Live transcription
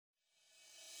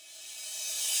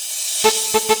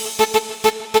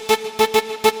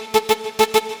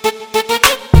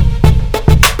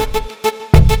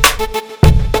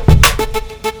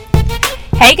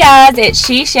guys, it's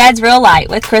She Sheds Real Light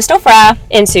with Crystal Fry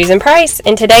and Susan Price.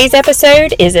 And today's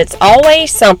episode is It's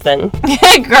Always Something.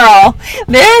 Girl,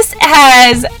 this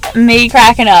has me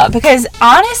cracking up because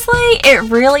honestly, it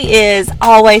really is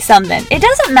always something. It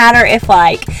doesn't matter if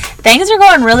things are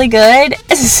going really good,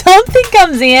 something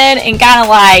comes in and kind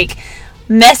of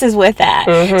messes with that.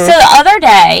 Mm-hmm. So the other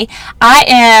day, I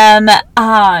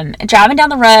am driving down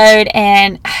the road,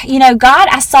 and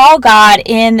I saw God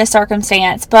in the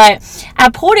circumstance, but I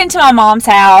pulled into my mom's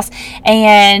house,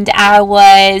 and I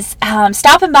was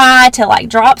stopping by to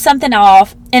drop something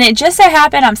off. And it just so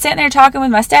happened, I'm sitting there talking with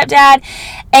my stepdad,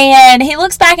 and he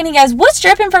looks back and he goes, "What's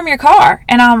dripping from your car?"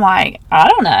 And I'm like, "I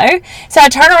don't know." So I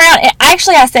turn around, and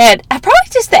actually I said, "Probably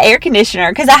just the air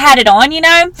conditioner," because I had it on,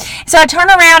 So I turn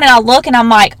around and I look, and I'm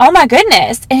like, "Oh my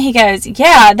goodness." And he goes,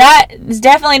 "Yeah, that is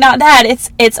definitely not that.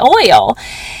 It's oil."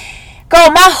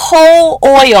 Girl, my whole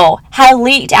oil had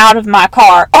leaked out of my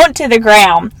car onto the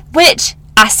ground, which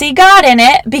I see God in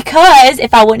it, because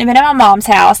if I wouldn't have been at my mom's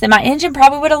house, then my engine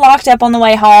probably would have locked up on the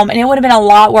way home, and it would have been a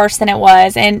lot worse than it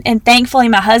was. And thankfully,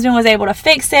 my husband was able to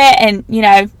fix it, and,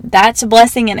 that's a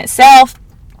blessing in itself.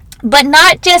 But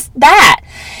not just that.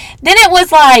 Then it was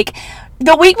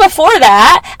the week before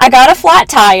that, I got a flat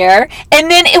tire, and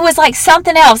then it was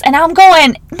something else, and I'm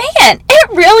going, man, it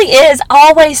really is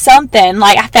always something.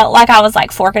 I felt like I was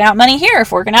forking out money here,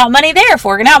 forking out money there,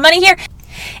 forking out money here.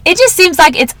 It just seems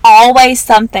like it's always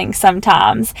something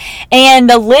sometimes. And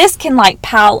the list can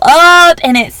pile up,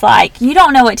 and it's you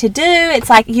don't know what to do. It's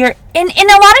you're, and a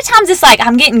lot of times it's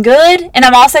I'm getting good and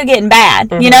I'm also getting bad,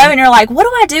 mm-hmm. And you're what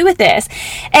do I do with this?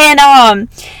 And,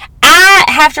 I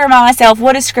have to remind myself,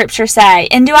 what does Scripture say?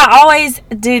 And do I always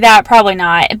do that? Probably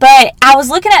not. But I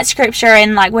was looking at Scripture,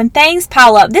 and when things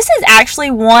pile up, this is actually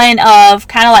one of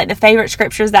kind of the favorite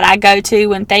Scriptures that I go to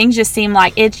when things just seem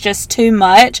like it's just too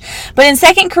much. But in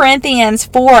 2 Corinthians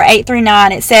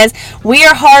 4:8-9, it says, "We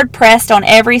are hard pressed on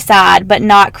every side, but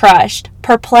not crushed.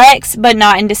 Perplexed, but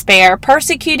not in despair.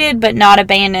 Persecuted, but not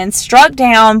abandoned. Struck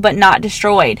down, but not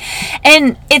destroyed."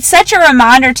 And it's such a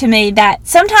reminder to me that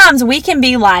sometimes we can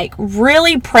be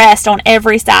really pressed on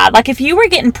every side. If you were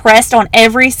getting pressed on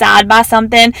every side by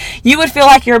something, you would feel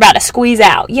like you're about to squeeze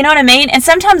out. You know what I mean? And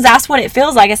sometimes that's what it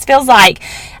feels like. It feels like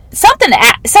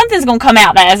something's going to come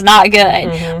out that is not good.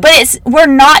 Mm-hmm. But we're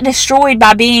not destroyed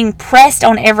by being pressed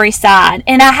on every side.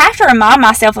 And I have to remind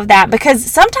myself of that, because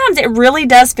sometimes it really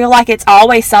does feel like it's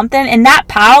always something, and that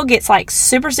pile gets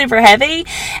super, super heavy,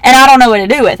 and I don't know what to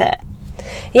do with it.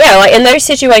 Yeah, in those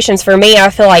situations, for me, I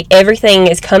feel like everything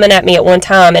is coming at me at one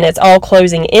time, and it's all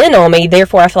closing in on me.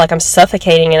 Therefore, I feel like I'm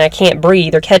suffocating and I can't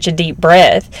breathe or catch a deep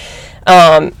breath.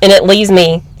 And it leaves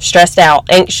me stressed out,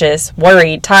 anxious,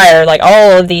 worried, tired,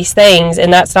 all of these things,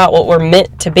 and that's not what we're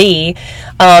meant to be.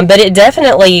 But it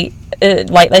definitely,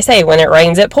 like they say, when it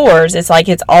rains, it pours. It's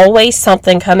it's always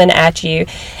something coming at you.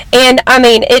 And,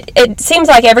 it seems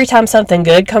like every time something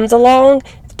good comes along,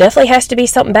 definitely has to be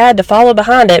something bad to follow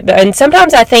behind it. And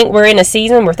sometimes I think we're in a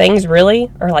season where things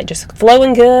really are just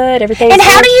flowing good, everything's And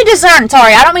how good. do you discern,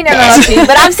 sorry, I don't mean to interrupt you,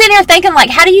 but I'm sitting here thinking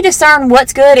how do you discern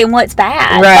what's good and what's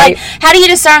bad? Right. How do you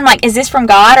discern is this from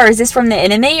God, or is this from the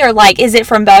enemy, or is it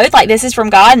from both? This is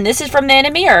from God and this is from the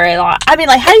enemy, or how do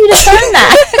you discern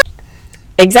that?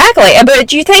 Exactly.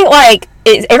 But you think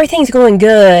everything's going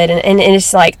good, and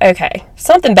it's okay,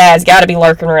 something bad's got to be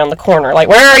lurking around the corner.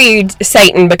 Where are you,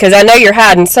 Satan? Because I know you're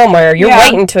hiding somewhere. You're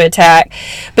waiting to attack.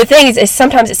 But the thing is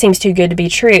sometimes it seems too good to be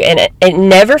true, and it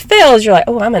never fails. You're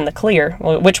oh, I'm in the clear,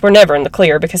 which we're never in the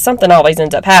clear, because something always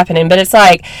ends up happening. But it's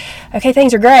okay,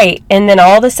 things are great, and then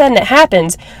all of a sudden it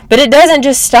happens. But it doesn't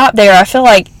just stop there. I feel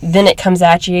then it comes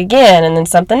at you again, and then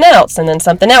something else, and then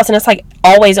something else, and it's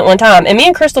always at one time. And me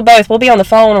and Crystal both, we'll be on the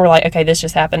phone, and we're okay, this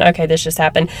just happened. Okay, this just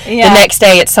happened. Yeah. The next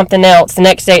day it's something else. The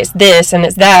next day it's this, and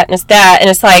it's that, and it's that, and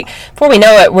it's before we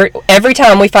know it, every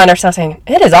time we find ourselves saying,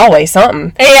 it is always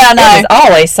something. Yeah, no. It is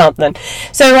always something.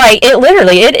 So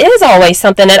it is always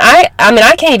something. And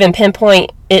I can't even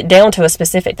pinpoint it down to a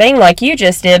specific thing like you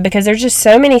just did, because there's just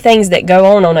so many things that go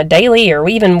on a daily or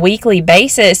even weekly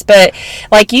basis. But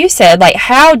like you said,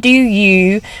 how do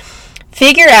you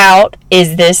figure out,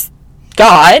 is this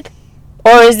God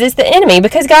or is this the enemy?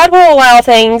 Because God will allow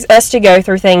us to go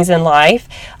through things in life,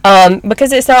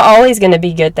 because it's not always going to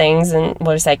be good things and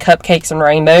cupcakes and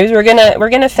rainbows. We're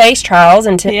gonna face trials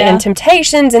and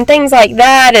temptations and things like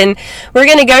that, and we're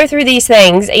gonna go through these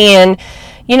things. And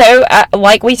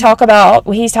like we talk about,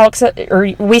 we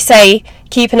say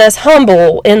keeping us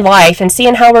humble in life and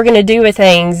seeing how we're going to do with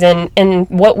things and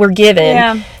what we're given.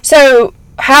 Yeah. So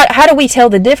how do we tell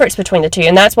the difference between the two?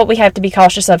 And that's what we have to be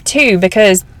cautious of too,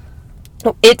 because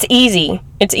it's easy.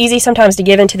 It's easy sometimes to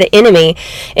give in to the enemy,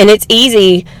 and it's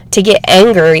easy to get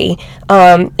angry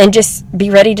and just be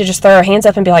ready to just throw our hands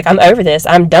up and be like, I'm over this,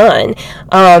 I'm done.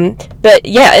 But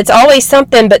yeah, it's always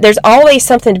something, but there's always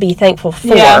something to be thankful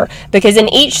for, because in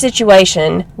each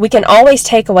situation, we can always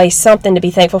take away something to be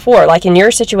thankful for. Like in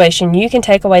your situation, you can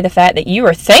take away the fact that you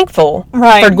are thankful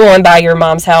for going by your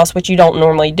mom's house, which you don't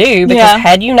normally do, because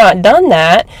had you not done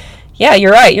that, yeah,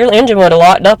 you're right. Your engine would have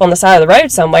locked up on the side of the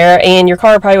road somewhere, and your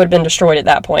car probably would have been destroyed at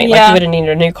that point. Like, you would have needed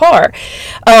a new car.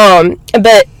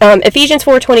 But Ephesians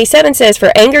 4:27 says,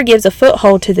 "For anger gives a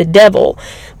foothold to the devil."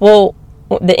 Well,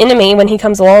 the enemy, when he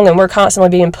comes along and we're constantly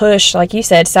being pushed, like you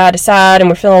said, side to side, and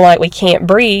we're feeling like we can't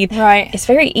breathe, it's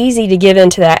very easy to give in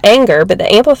to that anger. But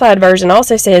the Amplified Version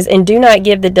also says, "And do not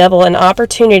give the devil an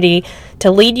opportunity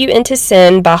to lead you into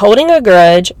sin by holding a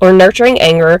grudge, or nurturing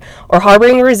anger, or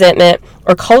harboring resentment,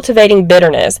 or cultivating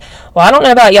bitterness." Well, I don't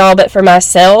know about y'all, but for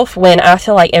myself, when I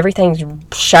feel like everything's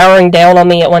showering down on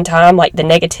me at one time, like the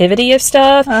negativity of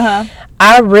stuff,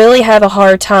 I really have a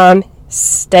hard time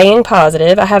staying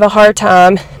positive. I have a hard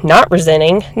time not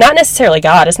resenting, not necessarily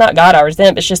God. It's not God I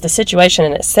resent, but it's just the situation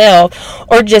in itself,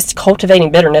 or just cultivating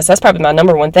bitterness. That's probably my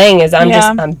number one thing, is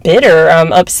I'm bitter,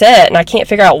 I'm upset, and I can't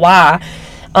figure out why.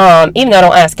 Even though I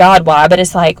don't ask God why, but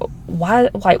it's like, why?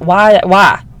 Like,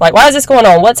 why is this going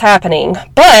on? What's happening?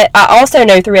 But I also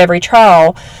know through every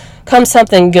trial comes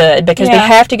something good, because we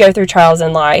have to go through trials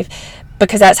in life,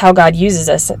 because that's how God uses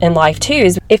us in life too.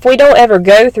 Is if we don't ever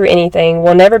go through anything,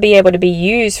 we'll never be able to be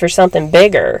used for something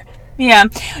bigger. Yeah.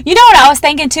 You know what I was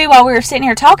thinking too while we were sitting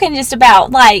here talking just about,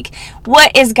 like,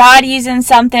 what is God using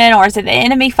something, or is it the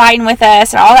enemy fighting with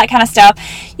us, and all that kind of stuff.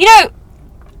 You know,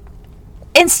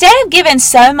 instead of giving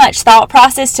so much thought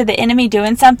process to the enemy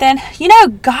doing something, you know,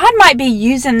 God might be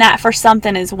using that for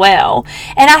something as well.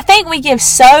 And I think we give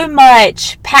so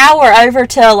much power over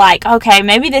to, like, okay,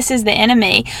 maybe this is the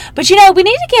enemy. But, you know, we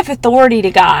need to give authority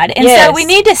to God. And so we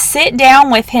need to sit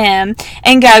down with him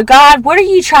and go, God, what are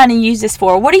you trying to use this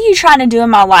for? What are you trying to do in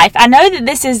my life? I know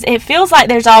that it feels like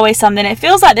there's always something. It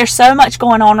feels like there's so much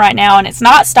going on right now, and it's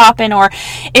not stopping, or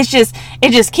it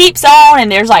just keeps on,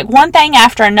 and there's like one thing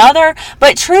after another.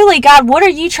 But truly, God, what are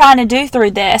you trying to do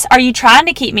through this? Are you trying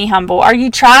to keep me humble? Are you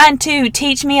trying to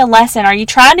teach me a lesson? Are you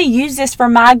trying to use this for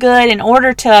my good in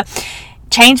order to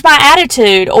change my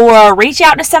attitude, or reach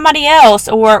out to somebody else,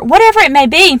 or whatever it may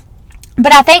be?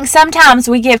 But I think sometimes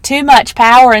we give too much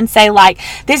power and say, like,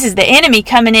 this is the enemy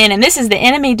coming in, and this is the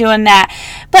enemy doing that.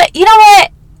 But you know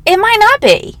what? It might not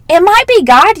be. It might be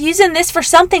God using this for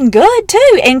something good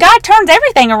too. And God turns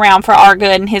everything around for our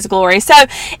good and his glory. So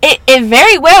it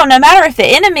very well, no matter if the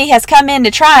enemy has come in to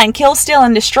try and kill, steal,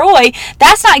 and destroy,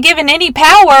 that's not giving any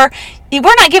power. We're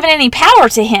not giving any power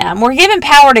to him. We're giving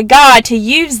power to God to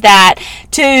use that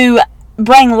to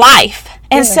bring life.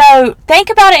 And so think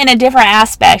about it in a different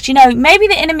aspect. You know, maybe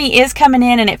the enemy is coming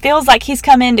in and it feels like he's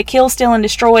come in to kill, steal, and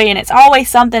destroy, and it's always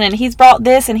something, and he's brought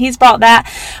this and he's brought that.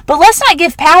 But let's not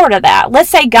give power to that. Let's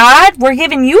say, God, we're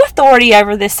giving you authority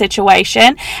over this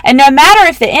situation, and no matter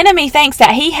if the enemy thinks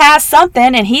that he has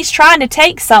something and he's trying to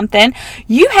take something,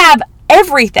 you have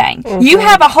everything. You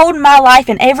have a hold in my life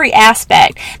in every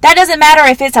aspect. That doesn't matter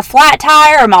if it's a flat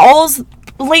tire or my oil's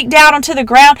leaked out onto the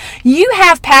ground. You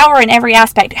have power in every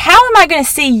aspect. How am I going to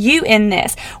see you in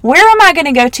this? Where am I going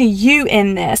to go to you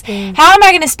in this? How am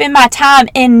I going to spend my time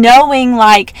in knowing,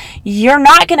 like, you're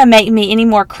not going to make me any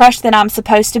more crushed than I'm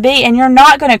supposed to be, and you're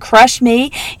not going to crush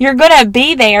me. You're going to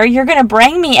be there. You're going to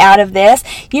bring me out of this.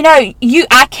 You know,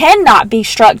 I cannot be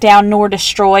struck down nor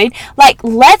destroyed. Like,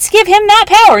 let's give him that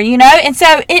power, you know? And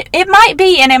so it might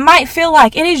be, and it might feel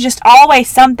like it is just always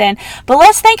something, but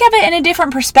let's think of it in a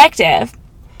different perspective.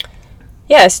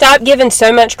 Yeah, stop giving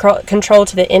so much control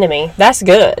to the enemy. That's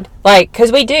good. Like,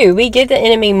 because we give the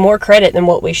enemy more credit than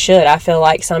what we should, I feel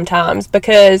like, sometimes,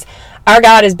 because our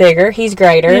God is bigger, he's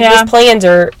greater, his plans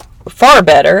are far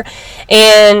better,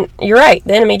 and you're right,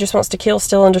 the enemy just wants to kill,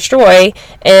 steal, and destroy,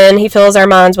 and he fills our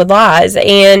minds with lies.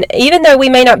 And even though we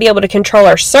may not be able to control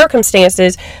our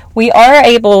circumstances, we are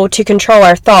able to control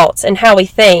our thoughts and how we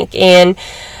think, and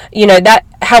you know, that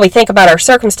how we think about our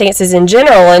circumstances in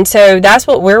general. And so that's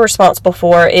what we're responsible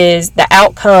for, is the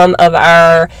outcome of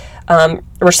our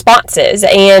responses.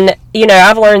 And you know,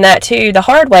 I've learned that too the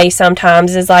hard way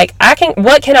sometimes, is like,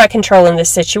 what can I control in this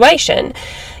situation?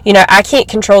 You know, I can't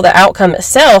control the outcome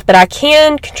itself, but I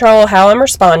can control how I'm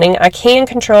responding. I can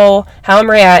control how I'm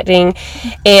reacting.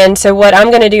 And so what I'm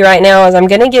going to do right now is I'm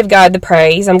going to give God the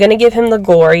praise. I'm going to give him the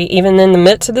glory, even in the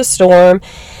midst of the storm.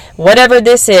 whatever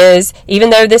this is, even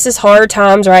though this is hard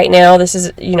times right now, this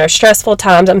is, stressful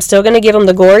times, I'm still going to give him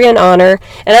the glory and honor.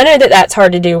 And I know that that's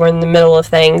hard to do. We're in the middle of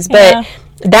things, but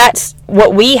that's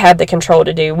what we have the control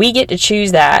to do. We get to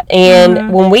choose that.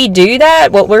 And when we do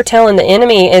that, what we're telling the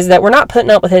enemy is that we're not putting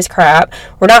up with his crap.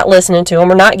 We're not listening to him.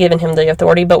 We're not giving him the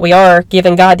authority, but we are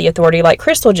giving God the authority, like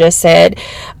Crystal just said.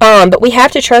 But we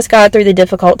have to trust God through the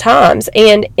difficult times.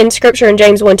 And in Scripture in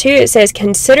James 1:2, it says,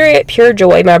 "Consider it pure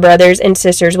joy, my brothers and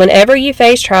sisters, whenever you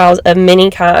face trials of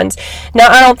many kinds." Now,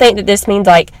 I don't think that this means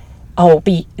like, oh,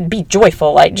 be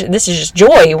joyful. Like, this is just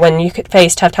joy when you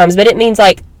face tough times. But it means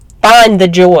like, find the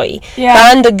joy,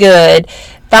 find the good,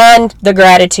 find the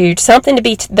gratitude, something to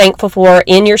be thankful for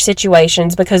in your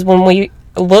situations, because when we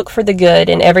look for the good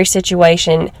in every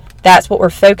situation, that's what we're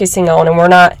focusing on, and we're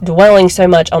not dwelling so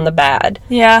much on the bad.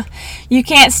 Yeah. You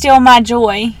can't steal my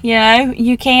joy,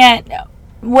 You can't.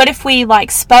 What if we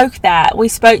spoke that? We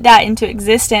spoke that into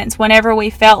existence whenever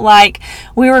we felt like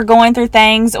we were going through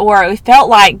things, or we felt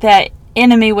like that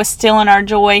enemy was stealing our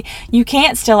joy. You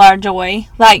can't steal our joy.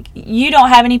 You don't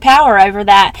have any power over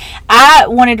that. I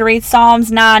wanted to read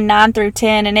Psalms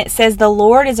 9:9-10, and it says, "The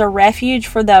Lord is a refuge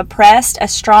for the oppressed, a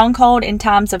stronghold in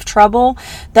times of trouble.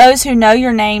 Those who know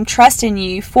your name trust in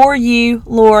you. For you,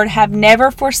 Lord, have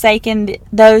never forsaken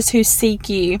those who seek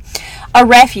you." A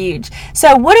refuge.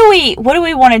 So what do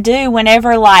we want to do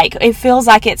whenever it feels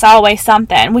like it's always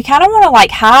something? We kind of want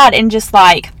to hide and just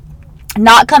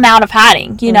not come out of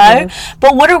hiding,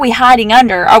 But what are we hiding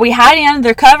under? Are we hiding under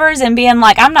the covers and being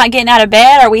like, I'm not getting out of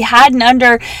bed? Are we hiding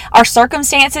under our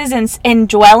circumstances and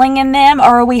dwelling in them?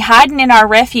 Or are we hiding in our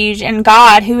refuge in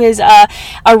God, who is a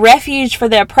refuge for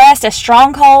the oppressed, a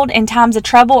stronghold in times of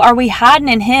trouble? Are we hiding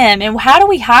in Him? And how do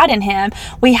we hide in Him?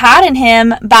 We hide in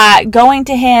Him by going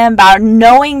to Him, by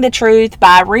knowing the truth,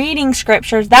 by reading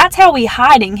scriptures. That's how we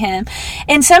hide in Him.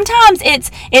 And sometimes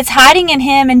it's hiding in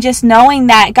Him and just knowing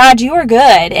that, God, you are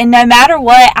good, and no matter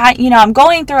what, I'm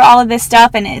going through all of this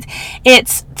stuff, and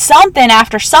it's something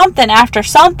after something after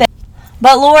something.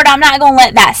 But Lord, I'm not going to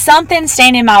let that something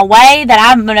stand in my way, that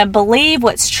I'm going to believe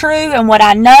what's true and what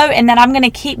I know, and that I'm going to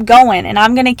keep going, and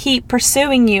I'm going to keep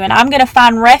pursuing you, and I'm going to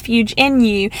find refuge in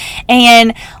you.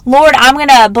 And Lord, I'm going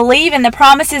to believe in the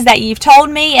promises that you've told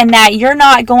me, and that you're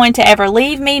not going to ever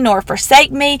leave me nor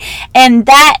forsake me. And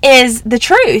that is the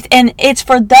truth. And it's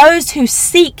for those who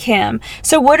seek Him.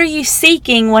 So what are you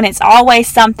seeking when it's always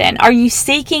something? Are you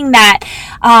seeking that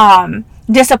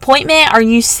disappointment? Are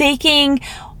you seeking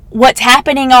what's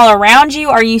happening all around you?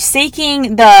 Are you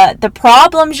seeking the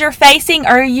problems you're facing?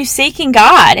 Or are you seeking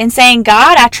God and saying,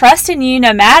 God, I trust in you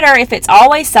no matter if it's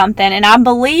always something, and I'm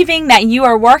believing that you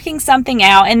are working something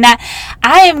out, and that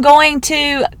I am going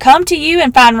to come to you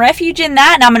and find refuge in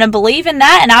that, and I'm going to believe in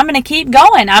that, and I'm going to keep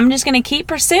going. I'm just going to keep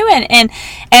pursuing.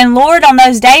 And Lord, on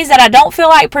those days that I don't feel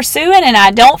like pursuing, and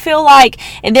I don't feel like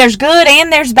there's good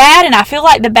and there's bad, and I feel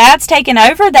like the bad's taken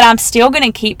over, that I'm still going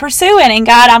to keep pursuing. And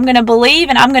God, I'm going to believe,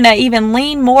 and I'm going to even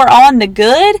lean more on the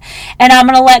good, and I'm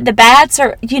going to let the bad,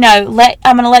 I'm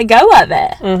going to let go of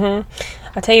it.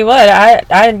 I tell you what,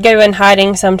 I'd go in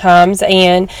hiding sometimes,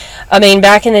 and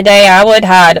back in the day, I would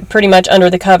hide pretty much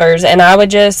under the covers, and I would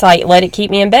just let it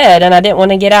keep me in bed, and I didn't want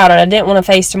to get out, and I didn't want to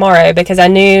face tomorrow, because I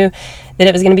knew that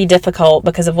it was going to be difficult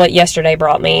because of what yesterday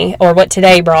brought me, or what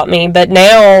today brought me. But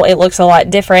now it looks a lot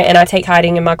different, and I take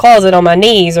hiding in my closet on my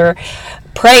knees, or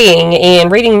praying and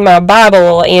reading my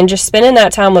Bible, and just spending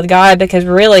that time with God, because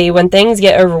really when things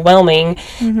get overwhelming,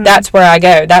 that's where I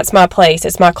go. That's my place.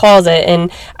 It's my closet, and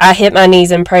I hit my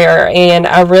knees in prayer, and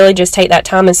I really just take that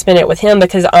time and spend it with Him,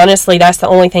 because honestly that's the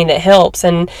only thing that helps.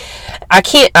 And I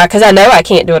can't, because I know I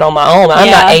can't do it on my own.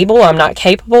 I'm not able, I'm not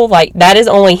capable. That is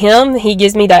only Him. He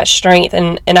gives me that strength,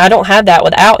 and I don't have that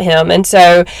without Him. And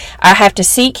so I have to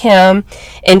seek Him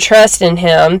and trust in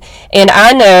Him, and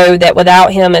I know that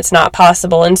without Him it's not possible.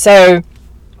 And so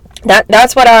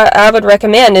that's what I would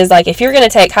recommend, is if you're going to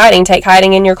take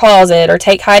hiding in your closet, or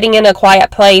take hiding in a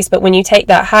quiet place. But when you take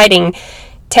that hiding,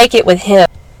 take it with Him.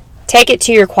 Take it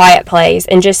to your quiet place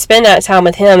and just spend that time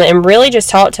with Him, and really just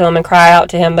talk to Him and cry out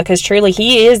to Him, because truly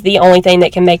He is the only thing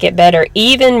that can make it better,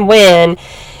 even when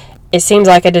it seems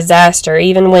like a disaster,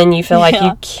 even when you feel like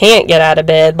you can't get out of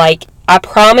bed. I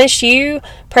promise you,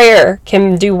 prayer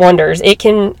can do wonders. It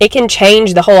can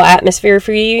change the whole atmosphere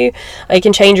for you. It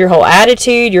can change your whole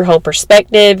attitude, your whole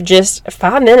perspective. Just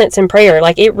 5 minutes in prayer.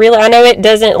 It really, I know it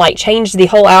doesn't change the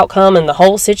whole outcome and the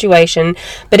whole situation,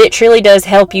 but it truly does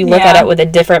help you look at it with a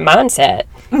different mindset.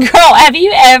 Girl, have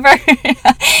you ever,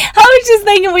 I was just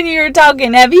thinking when you were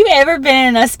talking, have you ever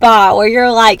been in a spot where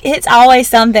you're it's always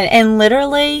something, and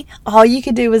literally all you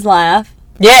could do was laugh?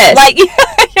 Yes.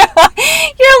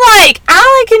 You're like, all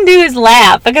I can do is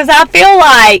laugh because I feel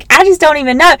like I just don't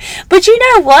even know. But you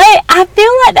know what? I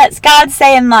feel like that's God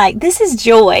saying, like, this is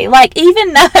joy. Like,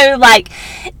 even though, like,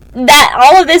 that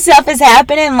all of this stuff is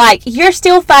happening, like, you're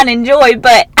still finding joy.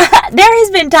 But there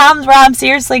has been times where I'm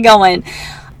seriously going,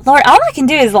 Lord, all I can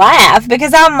do is laugh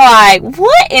because I'm like,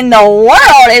 what in the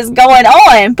world is going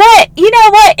on? But you know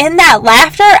what? In that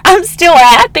laughter, I'm still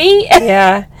happy.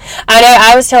 Yeah. I know.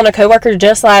 I was telling a coworker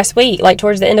just last week, like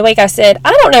towards the end of the week, I said,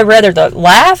 I don't know whether to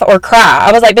laugh or cry.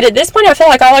 I was like, but at this point, I feel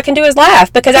like all I can do is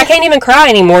laugh because I can't even cry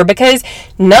anymore because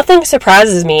nothing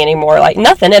surprises me anymore. Like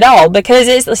nothing at all because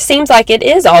it seems like it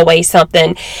is always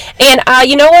something. And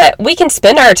you know what? We can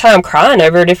spend our time crying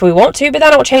over it if we want to, but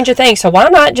that don't change a thing. So why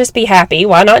not just be happy?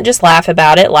 Why not just laugh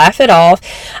about it? Laugh it off.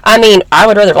 I mean, I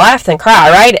would rather laugh than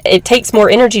cry, right? It takes more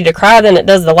energy to cry than it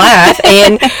does to laugh.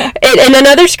 And in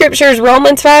another scripture is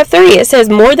Romans 5:3. It says,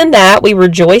 more than that, we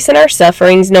rejoice in our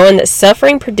sufferings, knowing that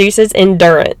suffering produces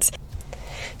endurance.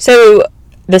 So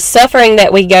the suffering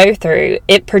that we go through,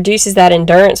 it produces that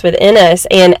endurance within us.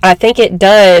 And I think it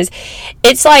does.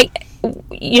 It's like,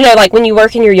 you know, like when you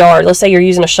work in your yard, let's say you're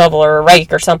using a shovel or a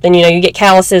rake or something, you know, you get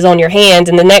calluses on your hands,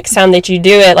 and the next time that you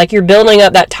do it, like you're building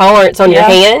up that tolerance on your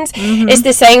hands. Mm-hmm. It's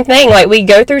the same thing. Like we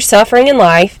go through suffering in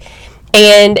life,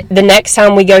 and the next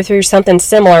time we go through something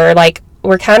similar, like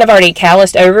we're kind of already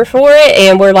calloused over for it,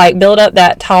 and we're like build up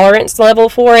that tolerance level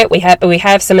for it. We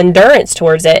have some endurance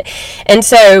towards it. And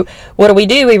so what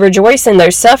do? We rejoice in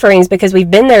those sufferings because we've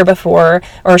been there before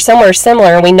or somewhere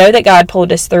similar, and we know that God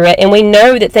pulled us through it, and we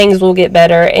know that things will get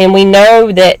better, and we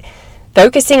know that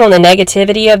focusing on the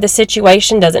negativity of the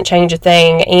situation doesn't change a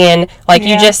thing. And like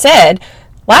you just said,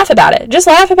 laugh about it. Just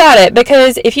laugh about it,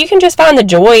 because if you can just find the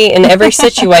joy in every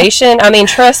situation, I mean,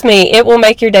 trust me, it will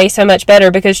make your day so much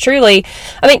better. Because truly,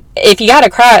 I mean, if you gotta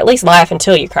cry, at least laugh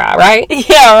until you cry, right?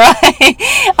 Yeah, right.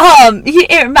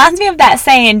 It reminds me of that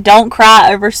saying, don't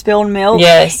cry over spilled milk.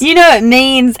 Yes. You know, it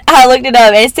means, I looked it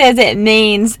up, it says it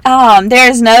means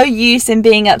there's no use in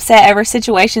being upset over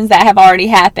situations that have already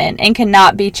happened and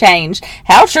cannot be changed.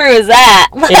 How true is that?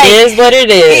 Like, it is what it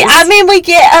is. I mean, we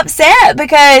get upset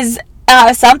because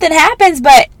something happens,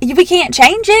 but we can't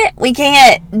change it. We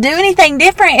can't do anything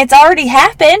different. It's already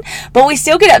happened, but we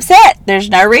still get upset. There's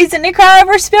no reason to cry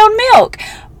over spilled milk.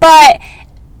 But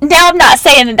now I'm not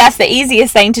saying that that's the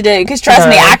easiest thing to do, because trust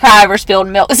me, I cry over spilled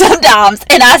milk sometimes,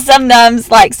 and I sometimes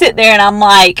like sit there and I'm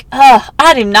like, oh,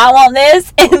 I do not want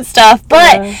this and stuff.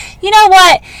 But you know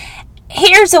what?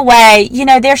 Here's a way, you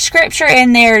know, there's scripture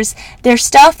and there's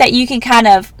stuff that you can kind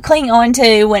of cling on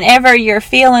to whenever you're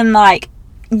feeling like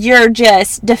you're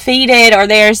just defeated or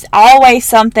there's always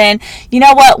something. You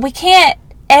know what? We can't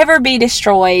ever be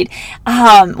destroyed.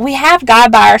 We have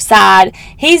God by our side.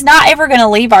 He's not ever going to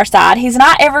leave our side. He's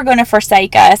not ever going to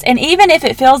forsake us. And even if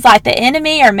it feels like the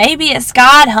enemy, or maybe it's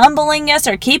God humbling us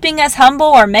or keeping us humble,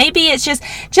 or maybe it's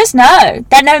just know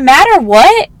that no matter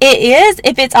what it is,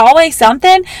 if it's always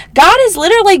something, God is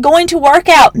literally going to work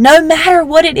out no matter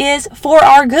what it is for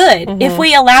our good, if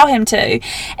we allow him to.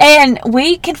 And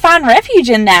we can find refuge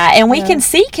in that, and we can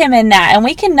seek him in that, and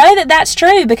we can know that that's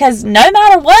true, because no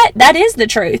matter what, that is the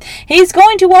truth. He's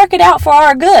going to work it out for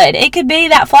our good. It could be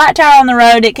that flat tire on the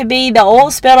road. It could be the oil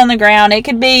spilled on the ground. It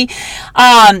could be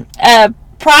a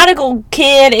prodigal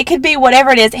kid. It could be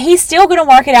whatever it is. He's still going to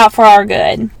work it out for our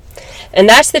good. And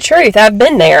that's the truth. I've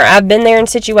been there. I've been there in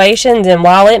situations, and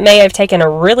while it may have taken a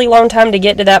really long time to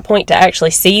get to that point to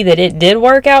actually see that it did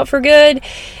work out for good,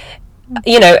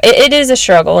 you know, it is a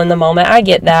struggle in the moment. I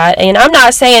get that. And I'm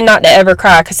not saying not to ever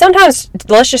cry, because sometimes,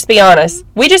 let's just be honest,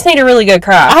 we just need a really good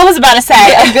cry. I was about to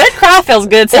say, a good cry feels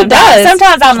good sometimes. It does.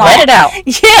 Sometimes I'm like, let it out.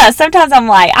 Yeah, sometimes I'm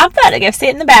like, I'm about to go sit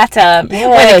in the bathtub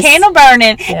with a candle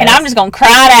burning, and I'm just going to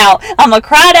cry it out. I'm going to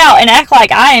cry it out and act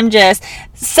like I am just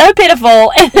so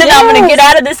pitiful, and then I'm going to get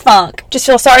out of this funk. Just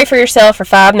feel sorry for yourself for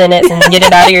 5 minutes and get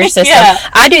it out of your system.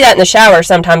 I do that in the shower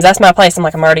sometimes. That's my place. I'm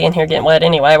like, I'm already in here getting wet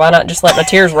anyway. Why not just let my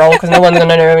tears roll, because no one's going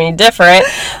to know any different.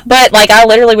 But like, I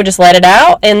literally would just let it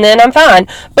out, and then I'm fine.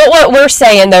 But what we're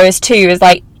saying though is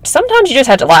like, sometimes you just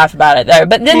have to laugh about it though.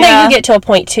 But then you get to a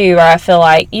point too where I feel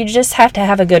like you just have to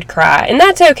have a good cry, and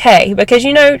that's okay, because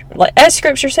you know, like, as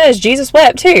scripture says, Jesus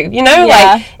wept too, you know.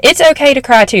 Like, it's okay to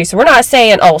cry too. So we're not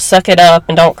saying, oh, suck it up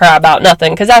and don't cry about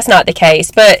nothing, because that's not the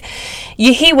case. But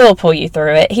he will pull you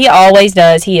through it. He always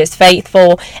does. He is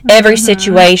faithful. Every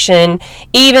situation,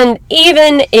 even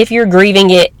if you're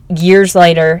grieving it years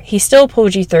later, he still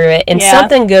pulls you through it, and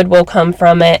something good will come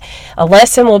from it. A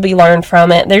lesson will be learned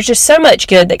from it. There's just so much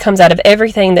good that comes out of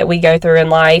everything that we go through in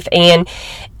life, and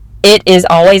it is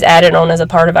always added on as a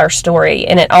part of our story,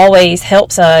 and it always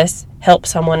helps us help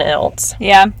someone else.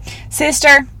 Yeah.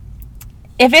 Sister,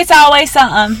 if it's always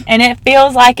something and it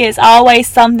feels like it's always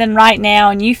something right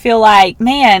now and you feel like,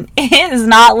 man, it is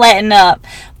not letting up,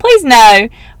 please know,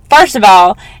 first of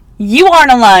all, you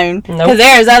aren't alone, because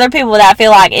there's other people that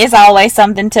feel like it's always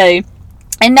something too.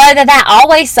 And know that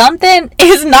always something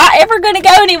is not ever going to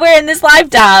go anywhere in this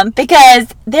lifetime, because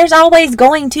there's always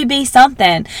going to be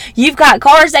something. You've got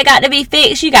cars that got to be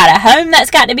fixed. You got a home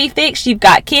that's got to be fixed. You've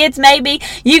got kids maybe.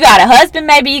 You got a husband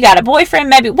maybe. You got a boyfriend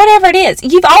maybe. Whatever it is.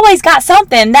 You've always got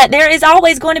something. That there is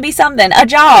always going to be something. A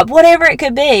job. Whatever it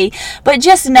could be. But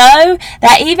just know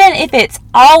that even if it's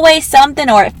always something,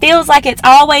 or it feels like it's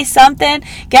always something,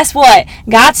 guess what?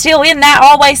 God's still in that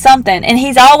always something. And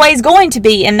He's always going to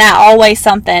be in that always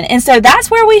something. And so that's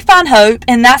where we find hope,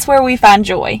 and that's where we find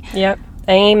joy. Yep.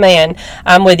 Amen.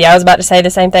 I'm with you. I was about to say the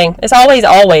same thing. It's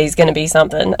always going to be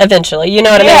something eventually. You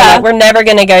know what I mean? Like, we're never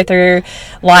going to go through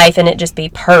life and it just be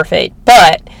perfect.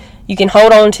 But you can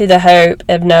hold on to the hope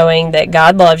of knowing that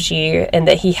God loves you and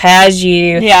that He has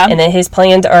you, and that His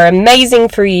plans are amazing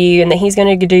for you, and that He's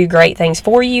going to do great things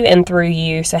for you and through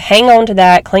you. So hang on to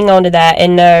that, cling on to that,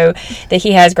 and know that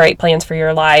He has great plans for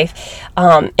your life.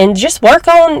 And just work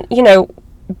on,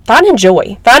 finding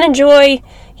joy,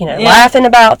 laughing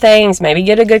about things, maybe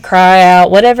get a good cry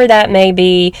out, whatever that may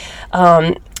be,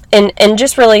 and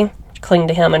just really cling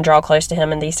to Him and draw close to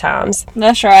Him in these times.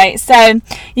 That's right. So,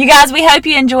 you guys, we hope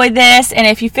you enjoyed this, and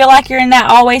if you feel like you're in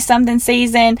that always something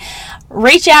season,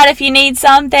 reach out if you need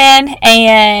something,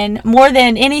 and more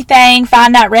than anything,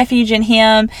 find that refuge in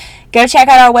Him. Go check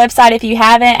out our website if you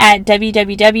haven't at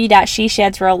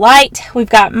www.sheshedsreallight. We've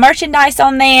got merchandise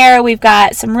on there. We've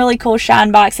got some really cool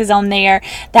shine boxes on there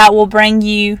that will bring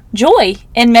you joy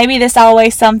and maybe this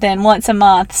always something once a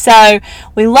month. So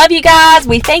we love you guys.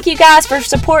 We thank you guys for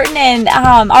supporting and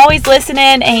always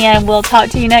listening, and we'll talk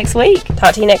to you next week.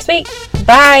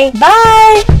 Bye.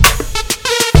 Bye.